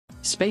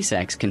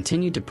SpaceX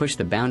continued to push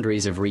the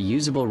boundaries of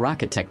reusable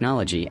rocket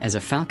technology as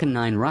a Falcon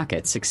 9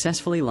 rocket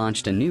successfully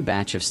launched a new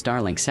batch of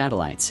Starlink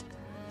satellites,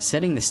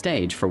 setting the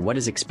stage for what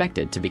is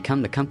expected to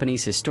become the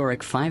company's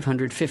historic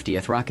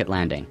 550th rocket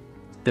landing.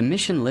 The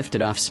mission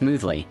lifted off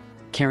smoothly,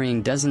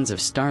 carrying dozens of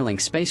Starlink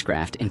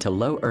spacecraft into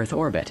low Earth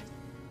orbit,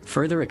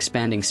 further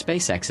expanding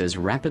SpaceX's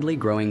rapidly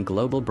growing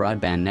global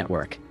broadband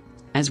network.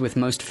 As with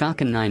most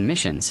Falcon 9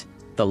 missions,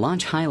 the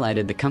launch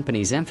highlighted the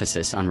company's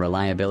emphasis on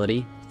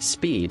reliability,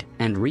 speed,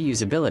 and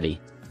reusability,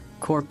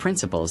 core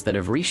principles that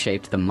have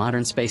reshaped the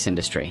modern space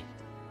industry.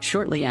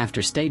 Shortly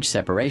after stage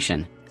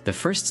separation, the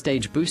first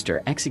stage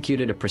booster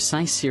executed a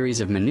precise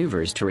series of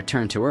maneuvers to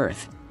return to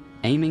Earth,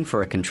 aiming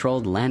for a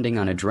controlled landing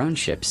on a drone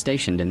ship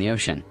stationed in the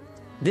ocean.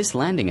 This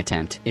landing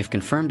attempt, if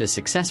confirmed as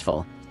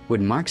successful,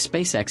 would mark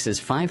SpaceX's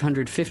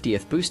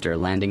 550th booster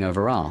landing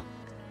overall,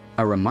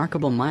 a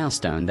remarkable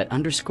milestone that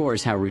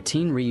underscores how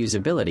routine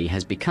reusability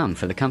has become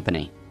for the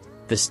company.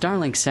 The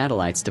Starlink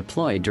satellites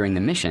deployed during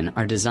the mission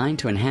are designed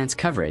to enhance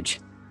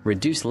coverage,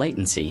 reduce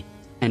latency,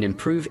 and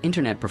improve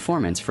internet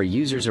performance for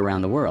users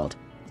around the world,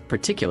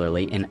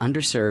 particularly in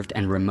underserved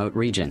and remote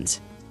regions.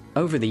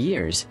 Over the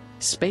years,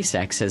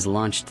 SpaceX has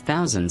launched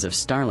thousands of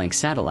Starlink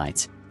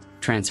satellites,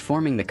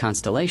 transforming the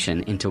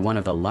constellation into one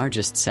of the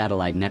largest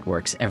satellite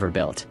networks ever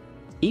built.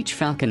 Each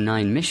Falcon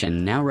 9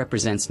 mission now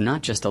represents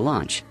not just a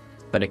launch,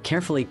 but a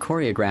carefully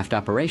choreographed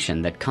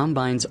operation that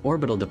combines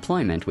orbital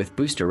deployment with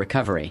booster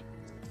recovery.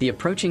 The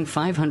approaching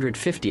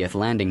 550th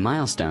landing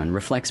milestone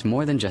reflects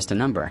more than just a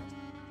number.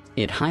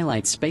 It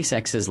highlights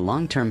SpaceX's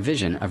long-term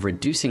vision of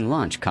reducing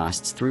launch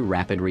costs through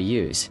rapid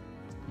reuse.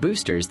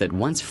 Boosters that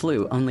once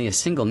flew only a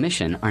single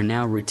mission are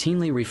now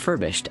routinely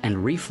refurbished and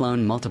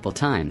reflown multiple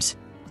times,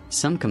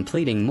 some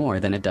completing more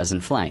than a dozen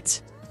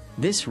flights.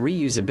 This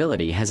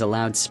reusability has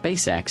allowed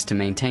SpaceX to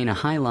maintain a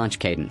high launch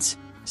cadence,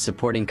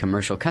 supporting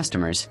commercial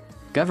customers,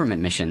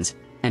 government missions,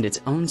 and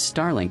its own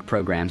Starlink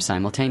program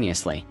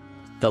simultaneously.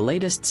 The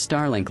latest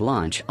Starlink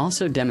launch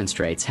also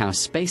demonstrates how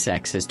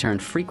SpaceX has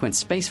turned frequent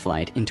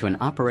spaceflight into an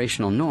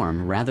operational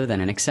norm rather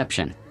than an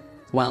exception.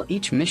 While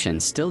each mission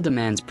still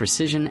demands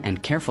precision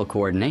and careful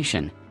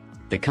coordination,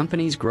 the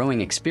company's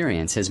growing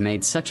experience has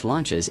made such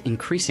launches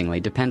increasingly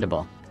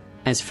dependable.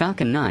 As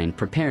Falcon 9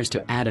 prepares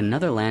to add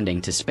another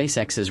landing to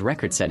SpaceX's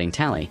record-setting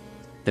tally,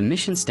 the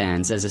mission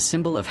stands as a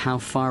symbol of how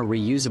far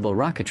reusable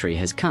rocketry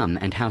has come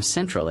and how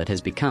central it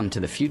has become to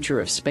the future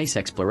of space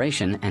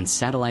exploration and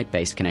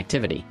satellite-based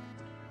connectivity.